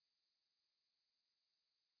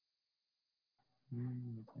I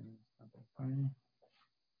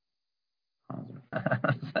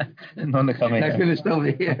finished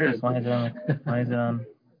over here. Why is it on?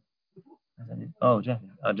 Oh, Jeff.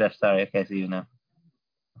 Oh, Jeff. Sorry. Okay, I see you now.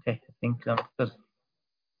 Okay, I think good. There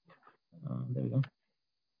we go.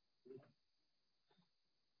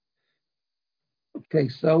 Okay,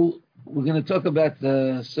 so we're going to talk about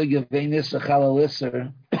the Sugya Venis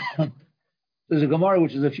Chalalisser. There's a Gemara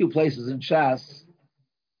which is a few places in Shas.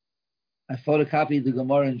 I photocopied the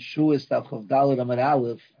Gemara in Shuas Tavchav Daled Amar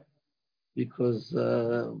Aleph because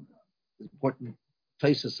important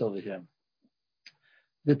places over here.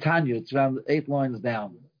 The Tanya, it's around 8 lines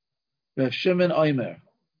down. Rav Shimon Omer.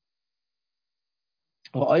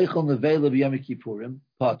 Ha'oichel nevela b'yom kippurim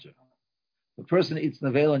pater. The person eats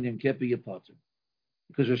nevela on Yom Kippur, you pater.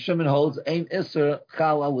 Because Rav Shimon holds ein iser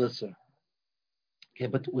chal al iser. Okay,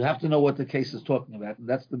 but we have to know what the case is talking about, and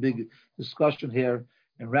that's the big discussion here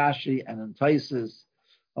in Rashi and in Taisus.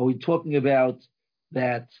 Are we talking about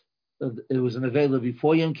that it was an nevela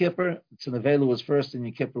before Yom Kippur? It's an nevela was first and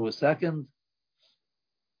Yom Kippur was second.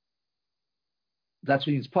 That's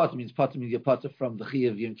what means pater. Means pater means you get pater from the chi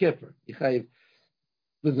of Yom Kippur. You chayiv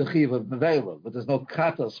with the chiv of nevela, but there's no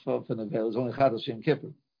katas for nevela. There's only katas Yom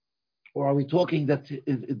Kippur. Or are we talking that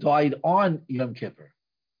it died on Yom Kippur,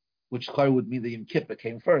 which would mean that Yom Kippur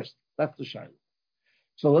came first? That's the shayla.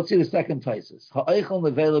 So let's see the second Taisus. Ha'oichel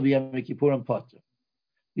nevela b'yom kippurim pater.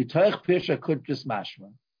 Yitoich pirsha kudris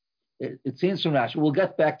mashma. It seems from Rashi. We'll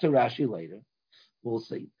get back to Rashi later. We'll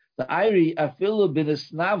see. The Iri afilu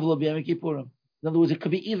b'nesnavla b'yom kippurim. In other words, it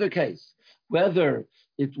could be either case. Whether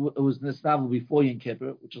it was nesnavel before Yom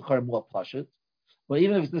Kippur, which is more pashut, or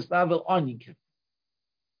even if it's nesnavel on Yom Kippur.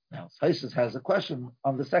 Now, Taisus has a question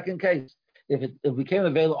on the second case. If it became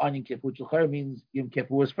available on Yom Kippur, which means Yom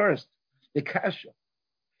Kippur was first, the kasha.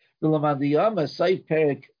 The lamadiyama saif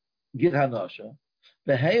perik gid hanosha,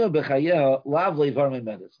 beheya bechayeha lav leivar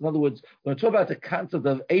memedes. In other words, when we talk about the concept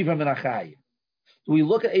of Avram and Achai, do we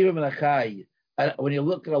look at Avram and Achai when you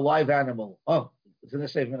look at a live animal? Oh, it's in the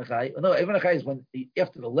Avram and Achai. No, Avram and Achai is when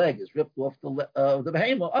after the leg is ripped off the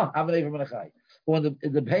behemoth. Oh, I'm an Avram and Achai. When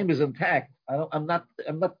the behemoth is intact, I'm not.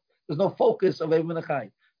 There's no focus of Avram and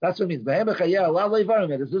Achai. That's what it means.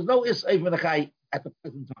 There's no is Avram and Achai at the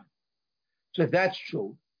present time. So if that's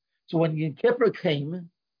true, so when Yom Kippur came,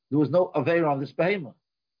 there was no Aveira on this behemoth.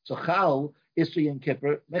 So Chal is to Yom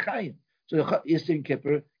Kippur Mechayim. So Yom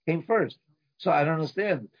Kippur came first. So I don't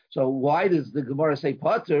understand. So why does the Gemara say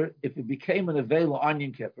Pater if it became an Aveira on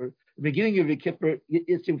Yom Kippur? The beginning of Yom Kippur,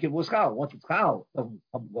 Yom Kippur was Chal. Once it's Chal, it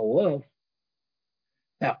doesn't go off.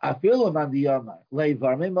 Now, afilu mandiyama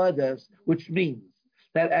leivar meimades, which means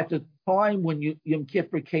that at the time when Yom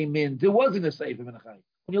Kippur came in, there wasn't a Sefer Menachai.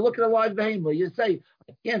 When you look at a live behemoth, you say,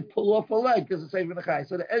 I can't pull off a leg because it's Sefer Menachai.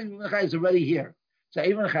 So the Sefer Menachai is already here. So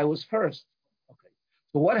Sefer Menachai was first. Okay.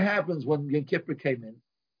 So what happens when Yom Kippur came in?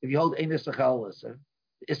 If you hold Ein Isser Chal Isser,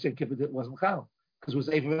 the Isser Yom Kippur wasn't Chal because it was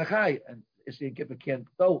Sefer Menachai, and Isser Yom Kippur can't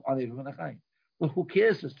go on Sefer Menachai. Well, who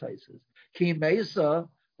cares? This Taisus. Ki Mesa.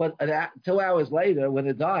 But 2 hours later, when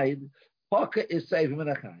it died, Paka is Sefer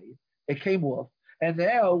Menachai. It came off. And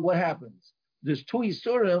now what happens? There's 2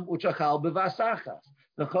 Isurim which are called B'vasachas.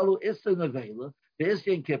 The Chalu Issa Nevela, the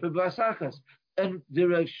Issa Yom Kippur B'vasachas. And the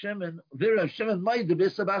Rav Shimon might the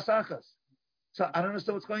B'issa B'vasachas. So I don't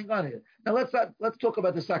understand what's going on here. Now let's talk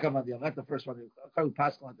about the second one, not the first one. Chalu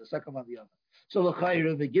Pascal, the second one. So the Chayr,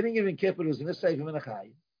 in the beginning of Yom Kippur was in the Sefer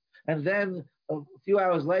Menachai. And then a few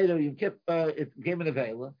hours later, Yom Kippur, it became an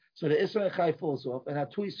Avela. So the Isra Chai falls off, and our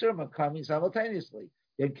 2 Isurim are coming simultaneously,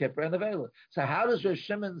 Yom Kippur and Avela. So how does Rav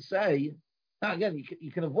Shimon say? Now again,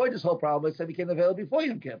 you can avoid this whole problem by saying it became Avela before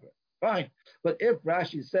Yom Kippur. Fine, but if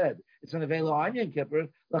Rashi said it's an Avela on Yom Kippur,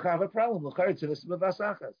 look, I have a problem. Look, it's an Isra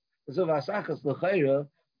Vasachas. It's a Vasachas. L'chayra,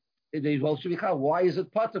 why is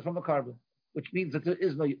it Pater from a carbon? Which means that there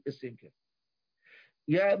is no Isra Yom Kippur.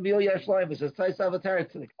 Yeah, Mil Yashloim says Tais Avatar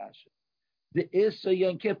to the Kasha. The Issa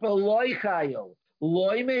Yom Kippur loy chayo,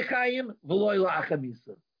 loy mechayim, v'loy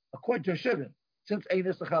la'achamisa. According to Shimon, since Ein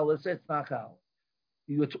Issa Chal, let's say it's not Chal.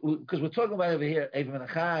 Because we're talking about over here, Avram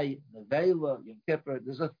Menachai, Nevela, Yom Kippur.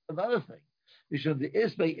 There's another thing. The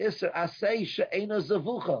Issa Asay She'ena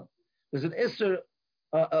Zavucha. There's an Issa,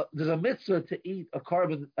 there's a mitzvah to eat a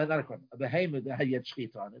carbon, not a carbon, a behemoth that had yet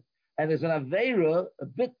shchit on it. And there's an Aveira, a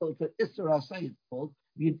bittul to Issa Asay, it's called.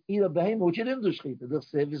 You eat a behemoth which you didn't do shchita. The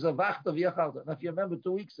siv is a vachta v'yachalta. Now, if you remember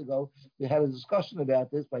 2 weeks ago, we had a discussion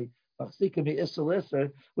about this by Machzikami Issa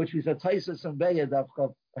Lisser, which we said Taisus and Beya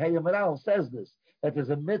Davchav Heyamanal says this, that there's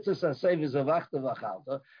a mitzvah sasev is a vachta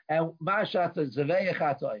v'yachalta, and mashata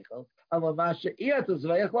zveyachat oichel, and masha iyat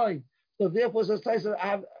zveyach loy. So therefore, says Taisus,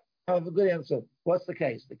 I have a good answer. What's the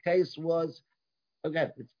case? The case was,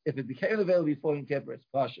 again, if it became available before Yom Kippur, it's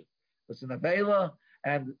Pasha. It's an Avela,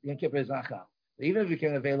 and Yom Kippur is Achal. Even if it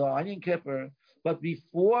became available on Yom Kippur, but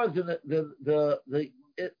before before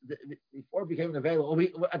it became available,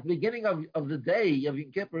 at the beginning of the day of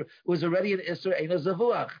Yom Kippur, was already an Isser Eino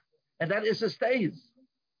Zavuach, and that Isser stays.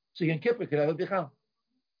 So Yom Kippur could have a Bichal.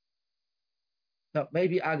 Now,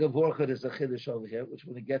 maybe Agav Orchid is a Chiddush over here, which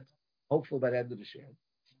we're going to get hopefully by the end of the share,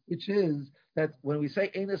 which is that when we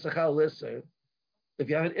say Eino Sachal Isser, if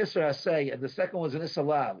you have an Isser Asay, and the second one's an Isser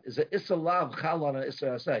Lav, is an Isser Lav Chal on an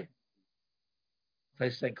Isser Asay? So I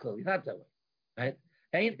say clearly, not that way. Right?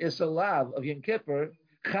 Ain't Isser Lav of Yom Kippur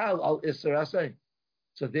Chal al Isser Asay.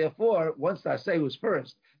 So therefore, once the Asay was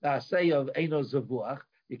first, the Asay of Eino Zavuach,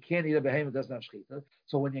 you can't eat a behemoth, doesn't have Shechita.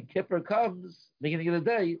 So when Yom Kippur comes, beginning of the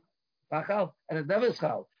day, Chal, and it never is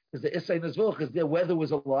Chal, because the Isser Eino Zavuach is there whether it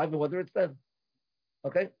was alive and whether it's dead.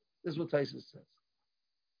 Okay? This is what Taisus says.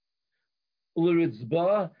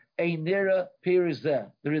 Uritzba Einira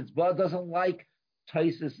Pirizeh. The Ritzba doesn't like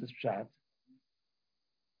Taisus' shot.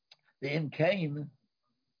 The In Cain,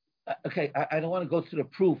 okay, I don't want to go through the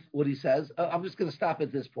proof, what he says. I'm just going to stop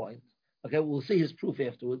at this point. Okay, we'll see his proof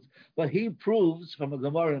afterwards. But he proves from a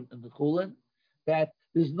Gemara in the Chulin that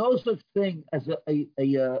there's no such thing as an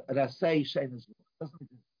Asay Shein as doesn't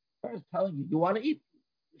exist. I'm telling you, you want to eat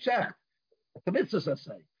Shech. It's a mitzvah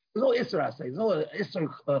Asay. There's no Isser Asay. There's no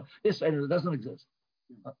Isser, it doesn't exist.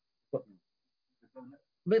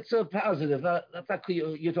 Mitzvah positive, that's not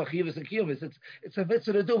you're talking Yivas and Kiyumis. It's a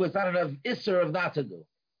mitzvah to do. It's not an Isser of not to do.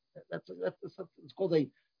 It's called a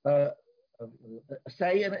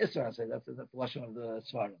say and an Isser Asay. That's the lashon of the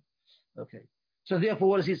Svarim. Okay. So therefore,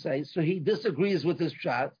 what does he say? So he disagrees with this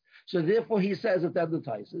shot. So therefore, he says at the end of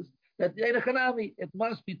Taisus that it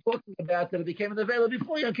must be talking about that it became available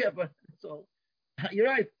before Yom Kippur. So you're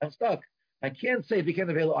right. I'm stuck. I can't say it became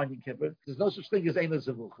available on Yom Kippur. There's no such thing as Eino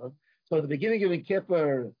Zavucha. So in the beginning of Yom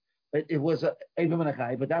Kippur, it was Eiva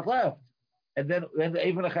Menachai, but that left. And then when the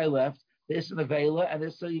Eiva Menachai left, the Issa Nevela and the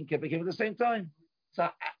Issa Yom Kippur came at the same time. So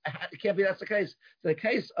it can't be that's the case. So the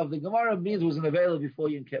case of the Gemara means it was an Nevela before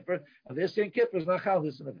Yom Kippur, and the Issa Yom Kippur is Nachal, the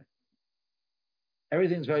Issa Nevela.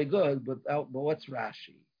 Everything's very good, but what's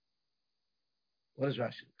Rashi? What is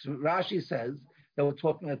Rashi? So Rashi says that we're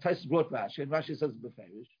talking, Taisus brought Rashi, and Rashi says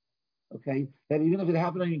Beferish, okay, that even if it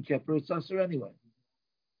happened on Yom Kippur, it's Asur anyway.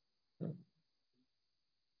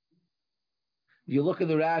 You look at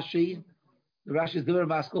the Rashi is Divrei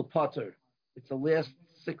Maskil Potter. It's the last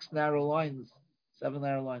 7 narrow lines.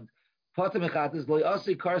 Potter Mechatis Lo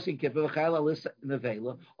Yasi Karsin Kippur V'Chayla Alis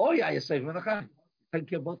Nevela. Oh yeah, you say Menachai. Take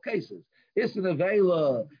care of both cases. It's an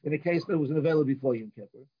Nevela in a case that it was an Nevela before Yom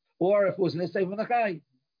Kippur, or if it was an Isay Menachai.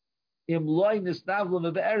 Im Loi Nisnavla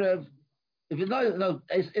Me'erev. If you know,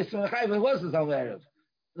 it's Menachai. If it was Nisnavla Me'erev.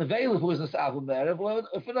 The veil if it was a Savim there, if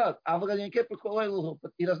not,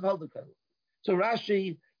 but he doesn't hold the Kohen. So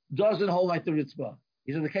Rashi doesn't hold like the Ritzbah.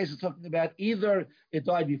 These are the cases talking about either it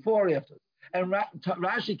died before or after. And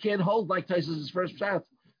Rashi can't hold like Taisus' first shot.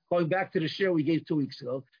 Going back to the share we gave 2 weeks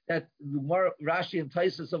ago, that more Rashi and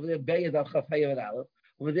Taisus over there, Bayad of Chafayah and Aleph.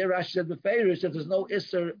 Over there, Rashi said the Feirish that there's no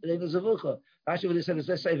Isser in the Zavucha. Rashi would have said it's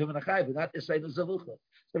Isser in the Chai, but not Isser in the Zavucha.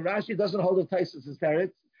 So Rashi doesn't hold the Taisus'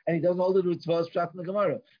 teretz, and he doesn't hold the Ritzvah's shot in the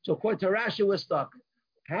Gemara. So according to Rashi, we're stuck.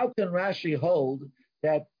 How can Rashi hold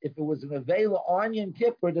that if it was an Avela on Yom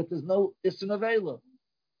Kippur, that there's no Isser Avela?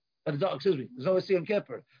 Excuse me, there's no Isser Yom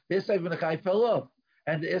Kippur. The Isser in the Chai fell off,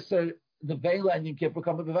 and the Isser, the Vela and Yom Kippur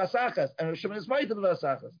come with the Vasachas, and Rishon is right to the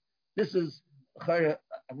Vasachas. This is,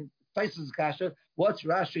 Taisus Kasha. What's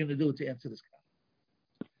Rashi going to do to answer this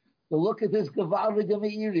kasha? So look at this Gavaldi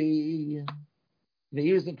Meiri.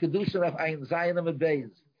 Meiri is in Kedusha of Ein Zayin Amid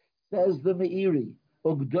Beis. Says the Meiri,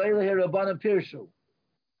 Ugdoyle Herabanan Pirshu,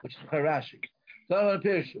 which is Rashi. Rabbanan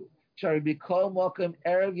Pirshu. Shari Bikol Mokum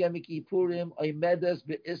Erev Yom Kippurim Oimedes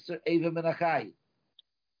Be'Isser Eva Menachai.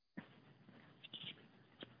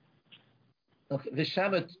 Okay, the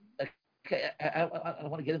Shamet. Okay, I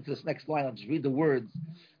want to get into this next line. I'll just read the words.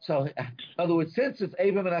 So, in other words, since it's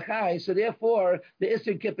Eva Menachai, so therefore the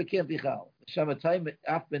Isser Kippur can't be Chal. Shamatayim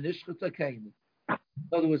Af Benishchata Kain. In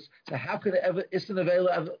other words, so how could it ever Isser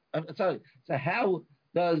Nevela? I'm sorry. So how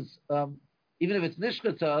does even if it's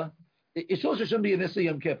Nishchata, it also shouldn't be an Isser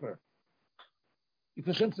Yom Kippur,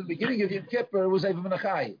 because since the beginning of Yom Kippur was Eva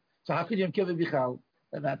Menachai. So how could Yom Kippur be Chal?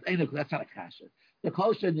 And that's not a kasha. The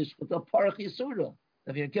kosher Nishchata Parach Yisura.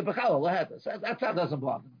 If Yom Kippur Chal, that's how it doesn't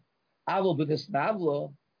bother me. Aval b'nis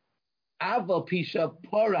navlo, aval pisha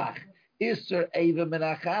porach iser eva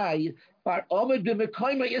menachai bar omed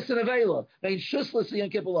b'mekoyma iser nevela. Vein shuslas Yom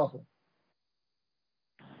Kippur lachim.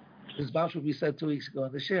 This Bashuk we said 2 weeks ago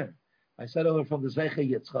in the share. I said over from the Zeicha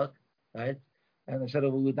Yitzchak, right? And I said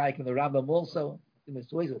over with Dyke and the Rambam also, in the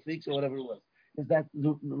 2 weeks or whatever it was. Is that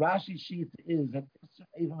the Rashi sheet is that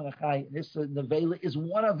Avim and Achai and Issa Nevela is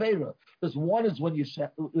one Avera. Because one is when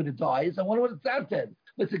it dies, and one when it's not dead.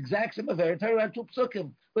 But it's exact same Avera. Torah had 2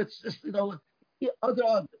 psukim. But it's just,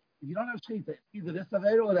 other. If you don't have Shita, either this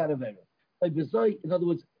Avera or that Avera. Like Bezoi, in other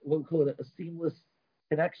words, what we call it a seamless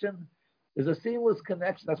connection. There's a seamless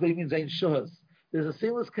connection. That's what he means, Ein Shuhas. There's a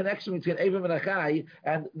seamless connection between Avim and Achai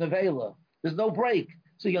and Nevela. There's no break.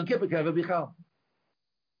 So Yom Kippur can have a Bichal.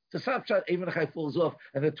 So Sapshat, Avim and Achai falls off,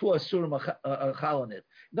 and the 2 Asurim are Chal on it.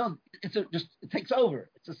 No, it takes over.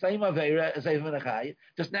 It's the same Avera as Avim and Achai.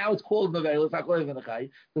 Just now it's called Nevela, it's not called Avim and Achai.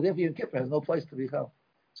 So therefore Yom Kippur has no place to Bichal.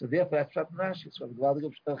 So therefore that's Pshat Rashi. It's from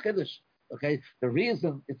the Chiddush. Okay, the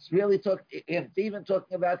reason it's really it's even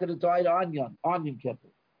talking about that it died on Yom Kippur.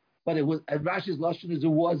 But it was, and Rashi's lashon is it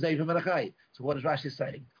was Avim and Achai. So what is Rashi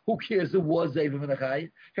saying? Who cares? It was Avim and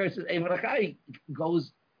Achai. Here it says Avim and Achai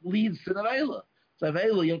leads to Nevela. So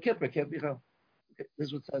Nevela Yom Kippur can't be Chal. Okay, this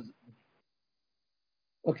is what it says.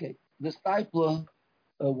 Okay, the Stipler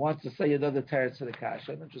wants to say another teretz to the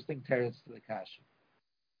kasha, an interesting teretz to the kasha.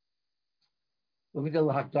 Let me get a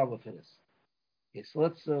hakdama for this. Okay, so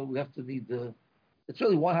let's we have to need it's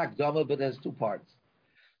really one hakdama, but there's 2 parts.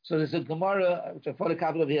 So there's a Gemara, which I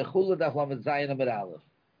photocopy of here, Chula Daf Lamed Zayin Amid Aleph.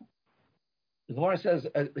 The Gemara says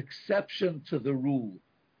an exception to the rule.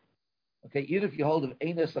 Okay, even if you hold of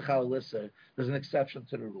Einas Achal Lisser, there's an exception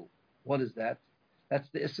to the rule. What is that? That's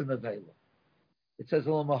the Issa Nevela. It says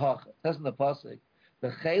in the Mahacha, it says in the Pasuk, the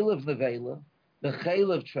Chaylev Nevela, the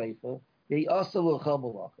Chaylev Treifa, the Asa L'chel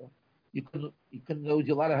Malacha. You can know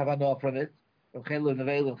you're allowed to have an offer from it, from Chaylev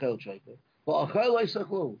Nevela and Chaylev Treifa.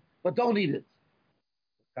 But don't eat it.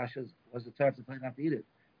 Kasha was the term to tell you not to eat it.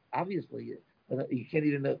 Obviously, you can't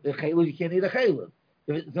eat a chaylev. You can't eat a chaylev.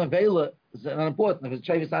 If it's an avela, it's not important. If it's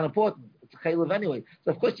treif, it's not important. It's a chaylev anyway.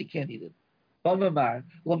 So of course you can't eat it.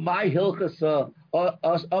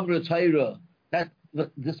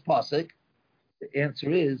 This pasuk. The answer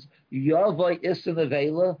is Yavai Issa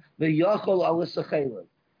Nevela v'Yachol Alisa Chaylev.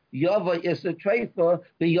 Yavai Issa Treifa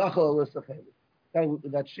v'Yachol Alisa Chaylev.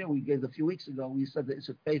 That share we gave a few weeks ago. We said that it's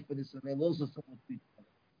a faith for this Nevela. Also, someone speaks.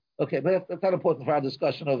 Okay, but that's not important for our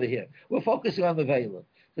discussion over here. We're focusing on the Vela.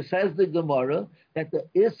 It says the Gemara that the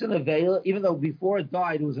Issa Nevela, even though before it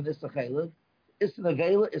died it was an Issa Chaylev, Issa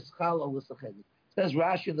Nevela is Chal al Issa Chaylev. It says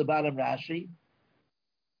Rashi in the bottom Rashi,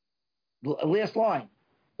 the last line,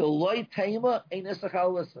 the Loi Tema ain't Issa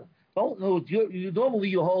Chal Issa. Don't know, you normally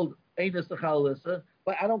you hold ain't Issa Chal Issa,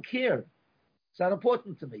 but I don't care. It's not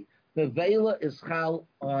important to me. The Vela is Chal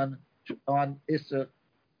on Issa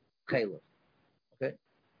Chaylev.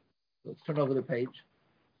 Let's turn over the page.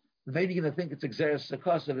 Maybe you're going to think it's Exeris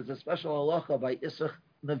Sekosov. It's a special halacha by Issa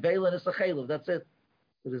Nevela and Issa Chaylev. That's it.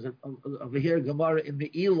 It is over here, Gemara in the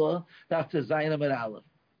Ila, after Zayin Amid Aleph.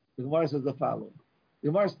 The Gemara says the following. The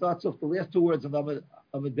Gemara starts off, the last 2 words of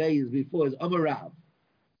Amid Bay is before, is Amarav.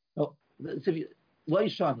 So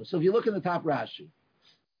if you look in the top Rashi,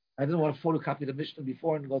 I didn't want to photocopy the Mishnah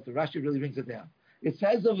before and go to Rashi, really brings it down. It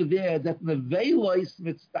says over there that Nevela is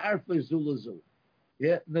mitzvah zulazu.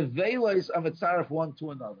 Yeah, Nevelos are mitzaref one to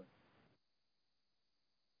another.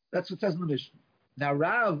 That's what it says in the Mishnah. Now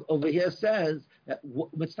Rav over here says that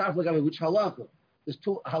mitzaref legabe which halacha? There's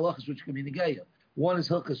 2 halachas which can be negaya. One is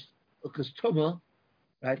hilchas tumah,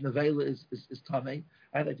 right? Nevela is tamei,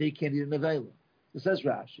 and that they can't eat a nevela. It says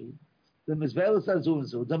Rashi. The mizvela says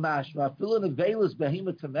unzu the mashma fill in nevelas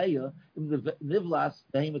behema tameya in the nivlas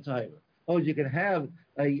behema tahira. Oh, you can have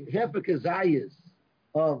a hefekazayis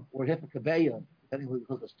or hefekabeya. Depending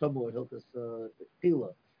on Hilchas Tumah or Hilchas Pila,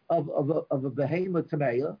 of a behemoth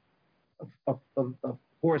tameya, of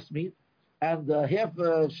horse meat, and half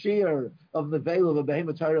a shear of the veil of a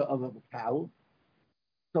behemoth Torah of a cow.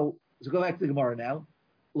 So go back to the Gemara now.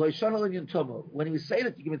 When we say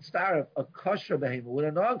that you can start a kosher behemoth, when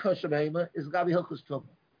a non-kosher behemoth is Gabi Hilchas Tumah.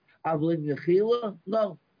 Avlin Yechila,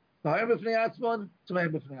 no.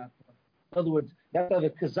 In other words, you have to have a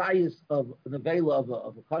kazayis of the vela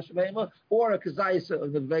of a kosher behemoth or a kazayis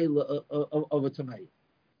of the vela of a tamei.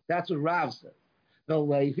 That's what Rav says. No,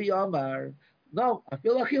 Levi Amar. No, I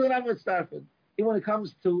feel achila not mitzarfed. Even when it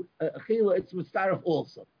comes to achila, it's mitzarf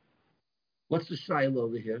also. What's the shaila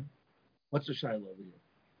over here? The shaila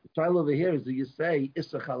over here is that you say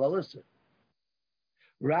issa chalalissa.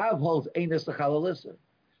 Rav holds ein issa chalalissa.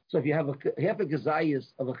 So if you have half a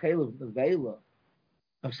kazayis of a chayla of the vela,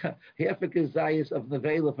 half a kazayis of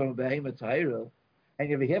nevela from a behemoth tahira, and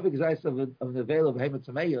you have a half a kazayis of nevela of behemoth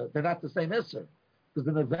tameya, they're not the same isser. Because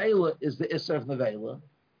the nevela is the isser of nevela,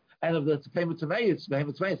 And if it's Behemoth Tamei, it's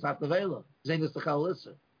Behemoth Tamei, it's not Nevela. Zain is the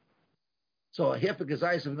Chalisser. So a Hefek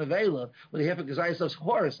Gazayis of Nevela with a Hefek Gazayis of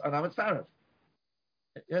horse on Amet Tarif.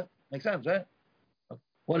 Yeah, makes sense, right? Okay.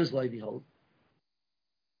 What does Levi hold?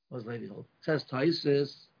 What does Levi hold? It says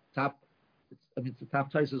Taisis, top, it's the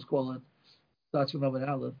top Taisis call it. Starts from Amen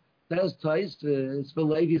Aleph. Says Taisis, for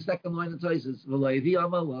Levi, second line of Taisis, for Levi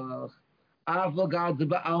Amalach. I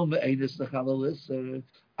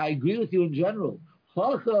agree with you in general.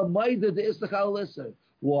 Why? The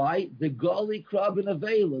Gali Krab in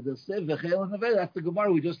Avela, the Siv Vechel in Avela, that's the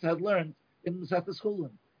Gemara we just had learned in the Sata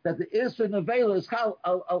Schulin. That the Isra in Avela is Chal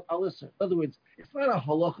al Isra. In other words, it's not a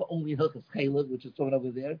halacha only hilchas Chalev, which is thrown over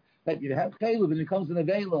there, that you have Chalev and it comes in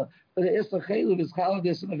Avela, but the Isra Chalev is Chal and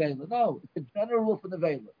Isra in Avela. No, it's a general rule for the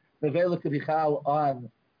Avela. The Avela can be Chal on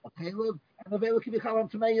a Chalev, and the Avela can be Chal on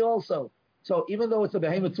Tamei also. So even though it's a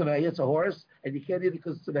behemoth Tamei, it's a horse, and you can't eat it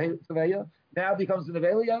because it's a behemoth Tamei, now it becomes an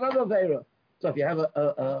Avela, you have another Avela. So if you have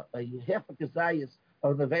a half a kazayas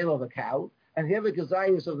of the Nevela of a cow, and half a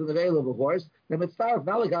kazayas of the Nevela of a horse, then it's not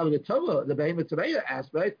like the Tova, the behemoth Tamei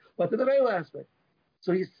aspect, but the Nevela aspect.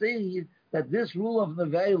 So you see that this rule of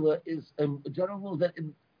Nevela is a general rule that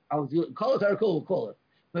I'll call it Arkel, we'll call it.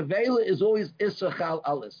 Nevela is always Isra Chal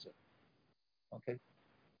al Isra. Okay?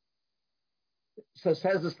 So it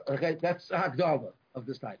says this, okay, that's a Hagdama of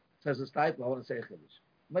this type. It says this type, I want to say a Chiddush.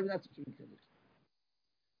 Maybe not such a big Chiddush.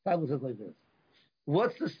 Bible says like this.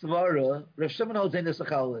 What's the Svara? Rav Shimon holds in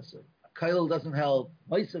Issachal Isser. Kail doesn't help.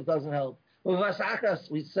 Moisef doesn't help. But with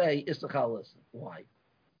Vasachas, we say Issachal Isser. Why?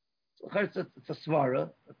 So it's a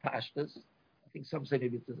Svara, a Pashtas. I think some say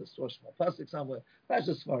maybe it's a source from a plastic somewhere.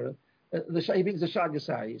 Pashtas Svara. He brings the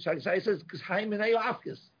Shagasai. Shagasai says, because Haim and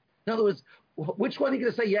Afkis. In other words, which one are you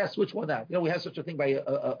going to say yes, which one not? You know, we have such a thing by you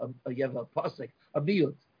have a pasuk, a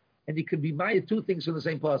miyut, and you could be maya two things from the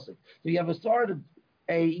same pasuk. So you have a start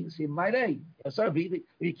A, you see might A, a start B.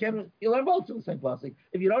 You learn both from the same pasuk.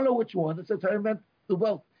 If you don't know which one, it's a term meant to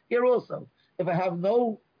both. Here also, if I have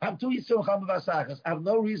two Yisrael Cham Vasachas, I have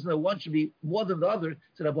no reason that one should be more than the other,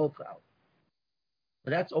 so they're both Chal.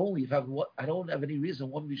 But that's only if I don't have any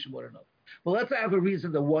reason one be more than another. Well, let's have a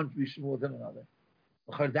reason that one be more than another.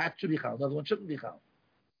 That should be Chal, the other one shouldn't be Chal.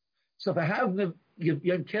 So if I have the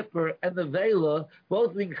Yom Kippur and the Vela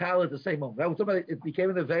both being Chal at the same moment, right? We're talking about it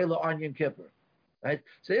became the Vela on Yom Kippur, right?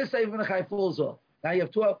 So this Eiv Menachai falls off. Now you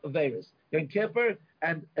have two Averas, Yom Kippur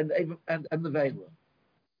and the Vela.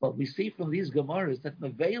 Well, we see from these Gemaras that the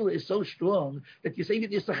Vela is so strong that you say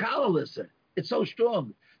it's a Chal Alyssa. It's so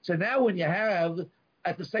strong. So now when you have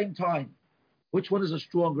at the same time, which one is a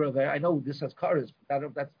stronger Avera? I know this has Karas,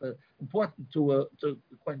 but that's the important to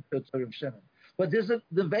Rav Shimon. But there's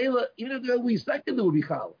the Vela, even if we second, it would be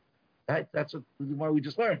Chal. Right? That's what the Gemara we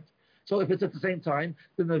just learned. So if it's at the same time,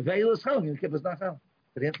 then the Vela is Chal, and the Kippur is not Chal.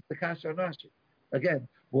 But answer the Kasha on Rashi. Again,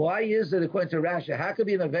 why is it according to Rashi? How could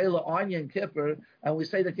be an Vela on Yom Kippur, and we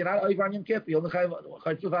say that you're not over on Yom Kippur, you're only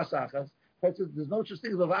Chayv Vasachas. There's no such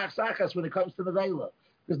thing as a Vasachas when it comes to the Vela.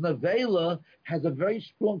 Because the Vela has a very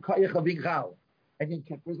strong Kayach of being Chal. And Yom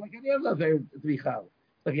Kippur is like any other Vela to be Chal.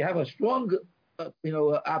 So if you have a strong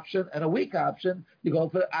option and a weak option, you go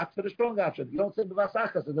for the strong option. You don't say the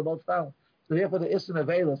Vasachas, and they're both Chal. So therefore the Isra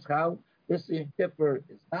Vela is Chal, this Yom Kippur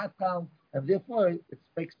is not Chal, and therefore it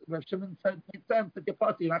makes Rav Shimon makes sense that you're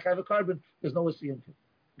party, you're not going to have a carbon, there's no Isra Yom Kippur.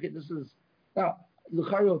 Okay, this is now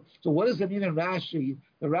so what does it mean in Rashi?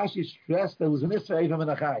 The Rashi stressed there was an Isra Eiva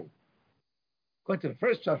Menachai. According to the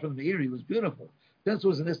first chapter from the Iri, it was beautiful. Since it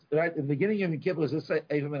was in this, right, in the beginning of Yom Kippur was Isra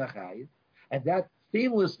Eiva Menachai, and that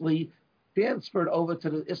seamlessly transferred over to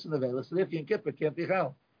the Isra Nevela, so therefore Yom Kippur can't be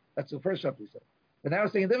Chal. That's the first chapter we said. But now we're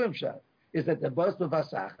saying a different shot, is that the both of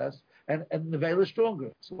Vasachas and the Nevela is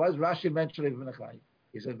stronger. So why does Rashi mention Eiva Menachai?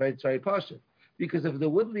 He said very partial. Because if there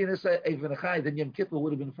wouldn't be an Isra Eiva Menachai, then Yom Kippur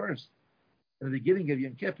would have been first. In the beginning of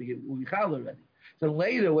Yom Kippur, it would be Chal already. So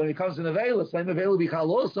later, when it comes to Nevela, so Nevela will be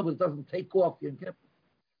Chal also, but it doesn't take off Yom Kippur.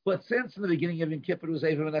 But since in the beginning of Yom Kippur it was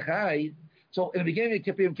Eiva Menachai, so in the beginning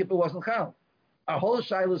of Yom Kippur wasn't Chal. Our whole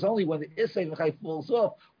shaila is only when the Isra Eiva Menachai falls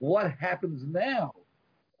off, what happens now?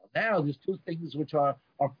 Now there's two things which are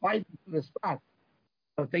fighting for the spot.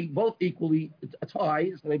 But they both equally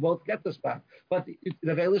tie, so they both get the spot. But the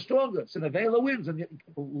Nevela is stronger, so Nevela wins and Yom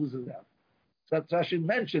Kippur loses out. So that's what I should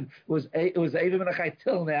mention. It was Eiva Menachai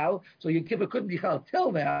till now, so Yom Kippur couldn't be Chal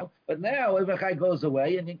till now, but now Eiva Menachai goes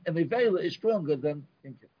away, and the Vela is stronger than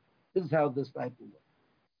Yom Kippur. This is how this type will work.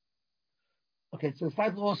 Okay, so the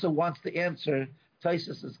type also wants to answer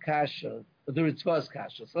Taisus' kasha, or the Ritzvah's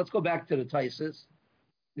kasha. So let's go back to the Taisus.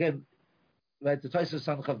 Again, right, the Taisus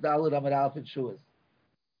on Chavdalad, Amar Alf, and Shuas.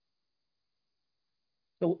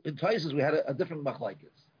 So in Taisus we had a different machlokes.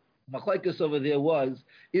 Machlekes over there was,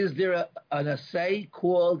 is there an assay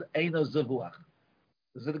called Eino Zavuach?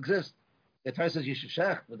 Does it exist? The Torah says you should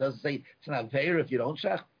shech, but it doesn't say it's an aveir if you don't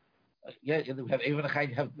shech. Yeah, we have even a chayim,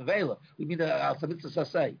 you have nevela. We mean the alphabetical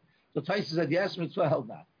assay. So Taisa said yes, mitzvah held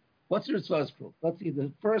not. What's the mitzvah's proof? Let's see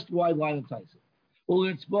the first wide line in Taisa. Well,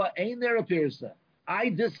 mitzvah ain't there appears there. I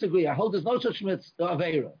disagree. I hold there's no such mitzvah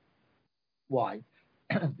aveira. Why?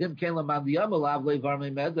 Dim kelam mandiyam alavle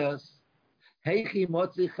varme medas. Heichi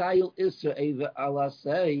motzi chayil isra eva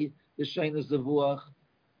alasei the sheina zavuach.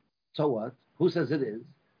 So what? Who says it is?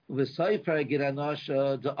 V'sayfer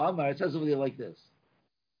giranasha de amar. It says over there like this.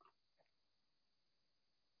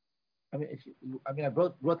 I mean, I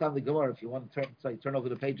brought down the Gemara. If you want to turn over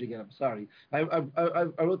the page again, I'm sorry. I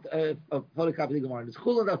wrote a photocopy of the Gemara. It's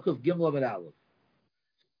Chulad Avkuf Gimel Amid Aleph.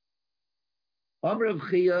 Amr of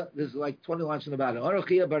Chia. There's like 20 lines in the bottom. Amr of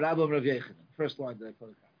Chia Barabba Rav Yechanan. First line that I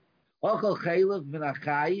photocopy. Ochel Chaylev Min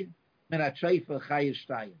Achai Min Atreifa Chay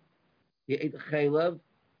Shtayim. He ate Chaylev.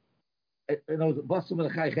 No, Basim Min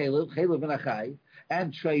Achai Chaylev Min Achai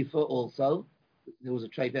and Treifa also. There was a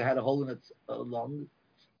treifa that had a hole in its lung.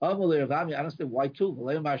 I understand why too.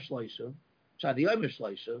 And it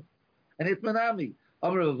manami.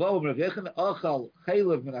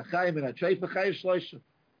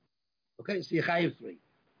 Okay, so you chayiv 3.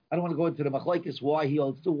 I don't want to go into the machlekes why he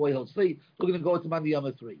holds 2, why he holds 3. We're going to go into Mandi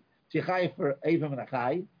Yama 3. So you chayiv for Avim and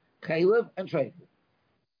Achai, Chaylev and Treifa.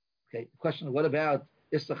 Okay, the question is what about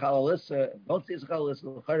Issa Chalal Issa and don't say Issa Chalal Issa?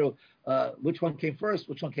 Which one came first?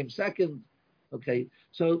 Which one came second? Okay,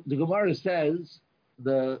 so the Gemara says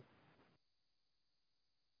where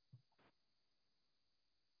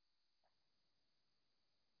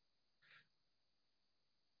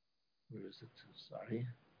is it? Sorry.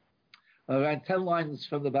 Around 10 lines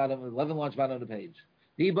from the bottom, 11 lines bottom of the page.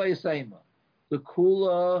 The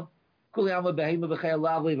Kula Yama Behema B'Chaya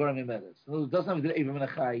Lavli Varmi Medes. It doesn't have the Avim and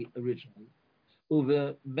Achai originally.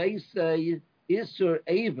 Uve Meisei Isur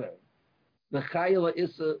Aver. The Chayla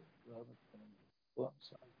Isur. Oh, I'm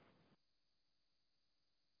sorry.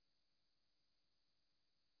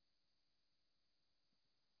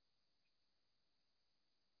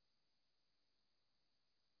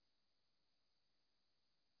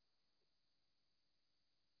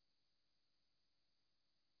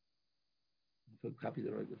 Copy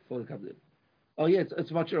the right photocopy. Oh yeah,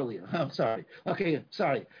 it's much earlier. I'm sorry. Okay,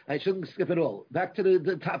 sorry. I shouldn't skip it all. Back to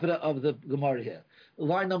the top of the Gemara here.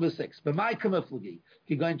 Line number 6. As the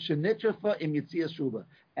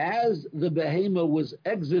behema was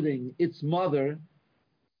exiting its mother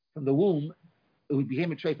from the womb, it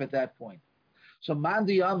became a treif at that point. So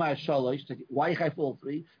mandi yamar shalosh. Why chayf all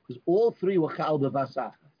 3? Because all 3 were chal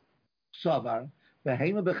bevasach. Savar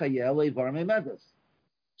behema bechayel varme medas.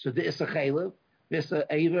 So the is a chaylev. There's a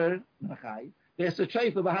Aver, there's a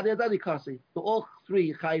Treifa, Bahadi Adadi Kasi. So all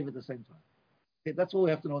 3 chayiv at the same time. Okay, that's all we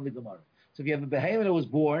have to know in the Gemara. So if you have a behemoth that was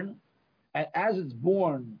born, and as it's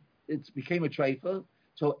born, it became a Treifa.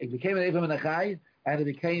 So it became an Aver Menachai, and it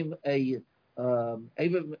became a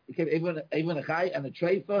Aver Menachai and a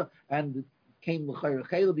Treifa, and it came L'chayr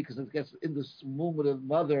Chayla because it gets in the womb of the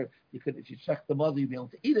mother. You could, if you check the mother, you'd be able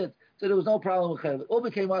to eat it. So there was no problem with Chayla. It all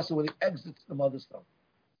became also when it exits the mother's stomach.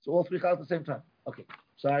 So all 3 chal at the same time. Okay,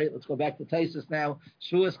 sorry. Let's go back to Taisus now.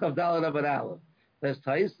 Shuas Chavdal Rabban Aleph. There's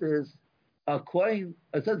Taisus a coin.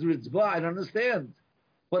 It says Ritzvah. I don't understand.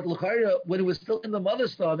 But l'chayra, when it was still in the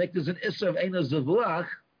mother's stomach, there's an isser of Eina Zavuach.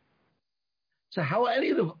 So how are any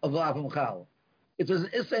of Avim chal? It was an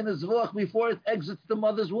isser Eina Zavuach before it exits the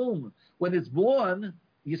mother's womb. When it's born,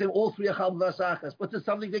 you say all 3 are chal v'asachas. But there's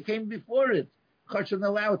something that came before it. Chal shouldn't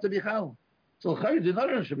allow it to be chal. So l'chayra did not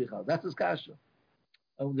earn should be chal. That's his kasha.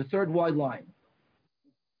 The third wide line.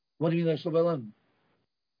 What do you mean, Shabbalam?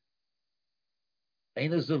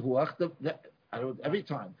 Every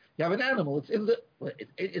time you have an animal, it's in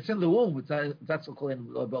the womb. That's called in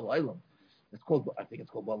Ba'alam. It's called. I think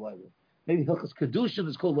it's called Ba'alam. Maybe Hilchas Kedushin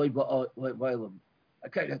is called Ba'alam.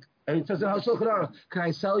 Okay, and it says in Hashul Chadara, can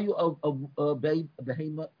I sell you a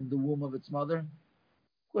behema in the womb of its mother?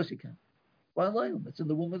 Of course you can. Ba'alam. It's in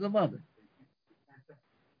the womb of the mother.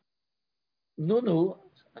 No.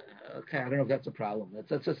 Okay, I don't know if that's a problem.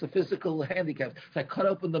 That's just a physical handicap. So I cut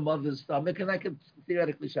open the mother's stomach and I can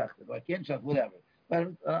theoretically shach it. Or I can't shach, whatever. But I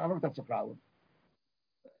don't know if that's a problem.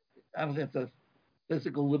 I don't think it's a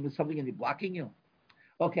physical limit, something and you're blocking you.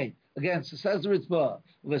 Okay, again, so says the Ritzvah.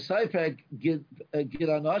 V'sayfer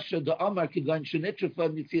giranasha the amar kigan shenitra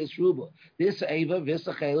from Yitzias Ruba. This Eva, this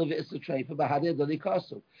a Chayla, this a Treifa, Bahadi Adoni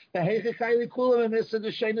Kasu. V'heiche Chayli Kulam and Issa the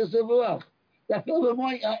Sheina Zavuach. That film of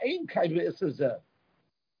mine ain't kind of Issa.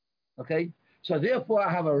 Okay, So therefore,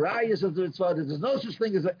 I have a raya of the Ritzvah. There's no such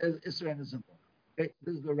thing as Isra and a Zivuch. Okay,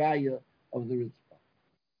 this is the raya of the Ritzvah.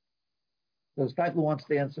 So Steichel wants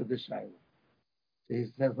to answer this shayla. So he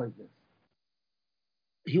says like this.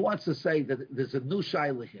 He wants to say that there's a new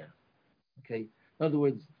shayla here. Okay, in other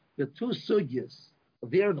words, the two sugyas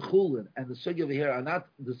there in Chulin and the sugya over here are not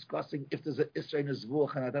discussing if there's an Isra and a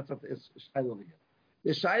Zivuch, and that's not the shayla over here.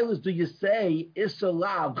 The shayla is, do you say Isra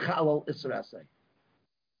Lav Chalal Isra Asay?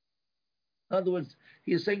 In other words,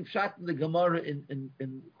 he is saying Pshat in the Gemara in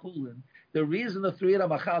Chulin. The reason the three are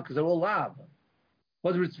machal because they're all lav.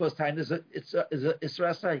 Whether it's first time is a Isra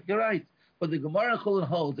Asay. You're right, but the Gemara in Chulin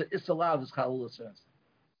holds that Isra Lav is Chalal Isra Asay.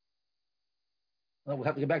 Well, we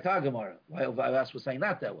have to get back to our Gemara. Why Avas was saying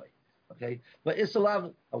not that way. Okay, but Isra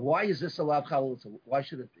Lav. Why is Isra Lav Chalal Isra? Why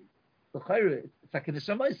should it be? It's like an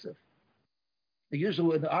Isra Ma'asav.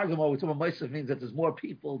 Usually in the argument we talk about Ma'asav means that there's more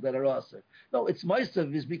people that are Asay. No, it's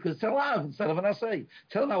Ma'asav is because it's a lav instead of an Asay.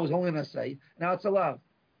 Till now it was only an Asay, now it's a lav.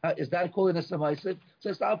 Is that called an Asay Ma'asav?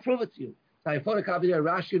 So I'll prove it to you. So I photocopy there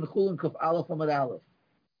Rashi and Chulin Kuf Aleph Amid Aleph.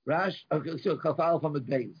 Kuf Aleph Amid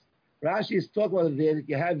Beis. Rashi is talking about there that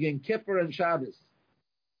you have Yom Kippur and Shabbos.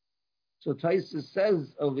 So Taisus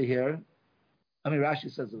says over here,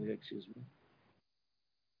 Rashi says over here, excuse me.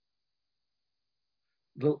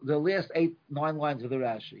 The last 8-9 lines of the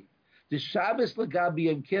Rashi. The Shabbos Lagabi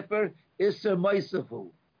Yom Kippur Isser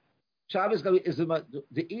Ma'asavu. Shabbos is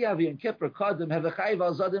the Iav Yom Kippur Kadim Hevechayiv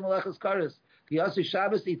Al Zadim Alechas Karis. Kiyasi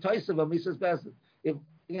Shabbos Itaisav Amisas Besed. If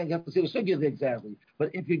you have to see the sugya exactly,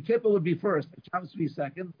 but if Yom Kippur would be first, Shabbos would be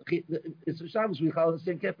second. It's Shabbos we call it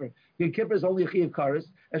Yom Kippur. Yom Kippur is only a Chiyav Karis,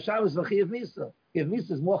 and Shabbos is a Chiyav Misa. Chiyav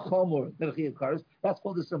Misa is more Chomor than a Chiyav Karis. That's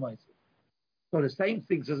called the Semaisa. So the same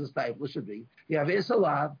things as a stable should be. You have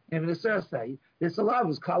Isalav, and Isra Asay. Isalav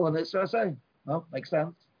is calling Isra Asay. No, makes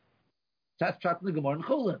sense. That's Pshat in the Gemara in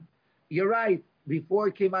Chulin. You're right. Before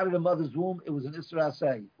it came out of the mother's womb, it was an Isra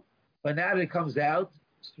Asay. But now that it comes out,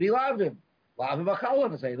 it's three Lavim. Lavim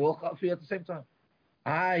Achalon Asay. They all come for you at the same time.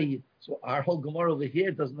 So our whole Gemara over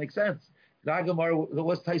here doesn't make sense. Our Gemara, there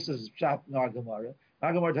was Taisus Pshat in our Gemara.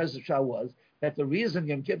 Our Gemara Taisus Pshat was that the reason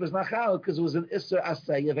Yom Kippur is not Chal because it was an Isra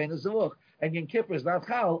Asay of Ein Zivuch. And Yom Kippur is not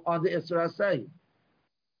Chal on the Isra Asay.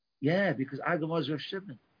 Yeah, because our Gemara is Rav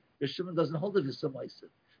Shimon. Rav Shimon doesn't hold the Isra Ma'asav.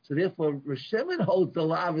 So therefore, Rav Shimon holds the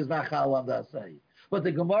Lav is not Chal on the Asay. But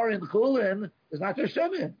the Gemara in Chulin is not Rav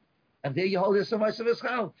Shimon. And there you hold Isra Ma'asav is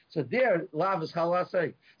Chal. So there, Lav is Chal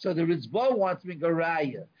Asay. So the Ritzbo wants to make a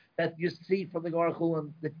raya that you see from the Gemara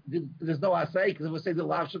Chulin that there's no Asay because it would say the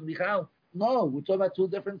Lav shouldn't be Chal. No, we're talking about two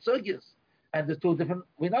different sugyas. And there's two different,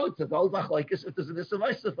 we know it's the old machlokes if there's an Isra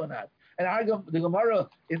Ma'asav or not. And the Gemara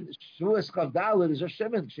in Shuas Chavdalit is a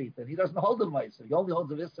Shimon sheet, and he doesn't hold the Ma'asav. He only holds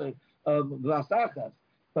the Isra V'asachas.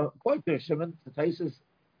 So according to Shimon, the Taisus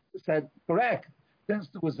said, correct, since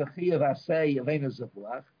there was a Chiyav Asay of Ein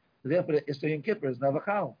Zivuch, therefore the Isra Yom Kippur is never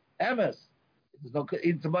Chal. Emes. There's no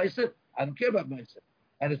into Ma'asav. I don't care about Ma'asav.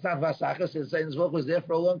 And it's not V'asachas, it's Ein Zivuch was there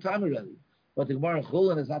for a long time already. But the Gemara in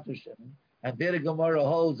Chulin is not for Shimon. And there the Gemara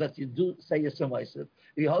holds that you do say Yisra Ma'asav.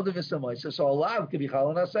 You hold the Yisra Ma'asav, so a lav can be Chal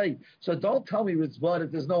and Asay. So don't tell me, Ritzvah,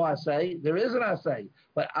 that there's no Asay. There is an Asay.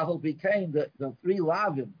 But Aval became the three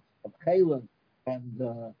lavim of Chalon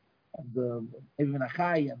and even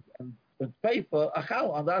Achai and Peifa,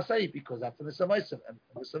 Achal on the Asay, because that's an Yisra Ma'asav. And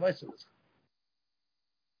Yisra Ma'asav is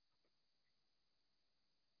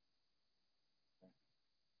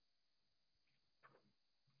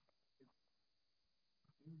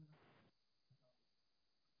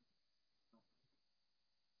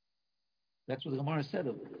that's what the Gemara said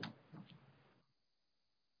over there.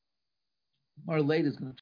 Gemara later is going to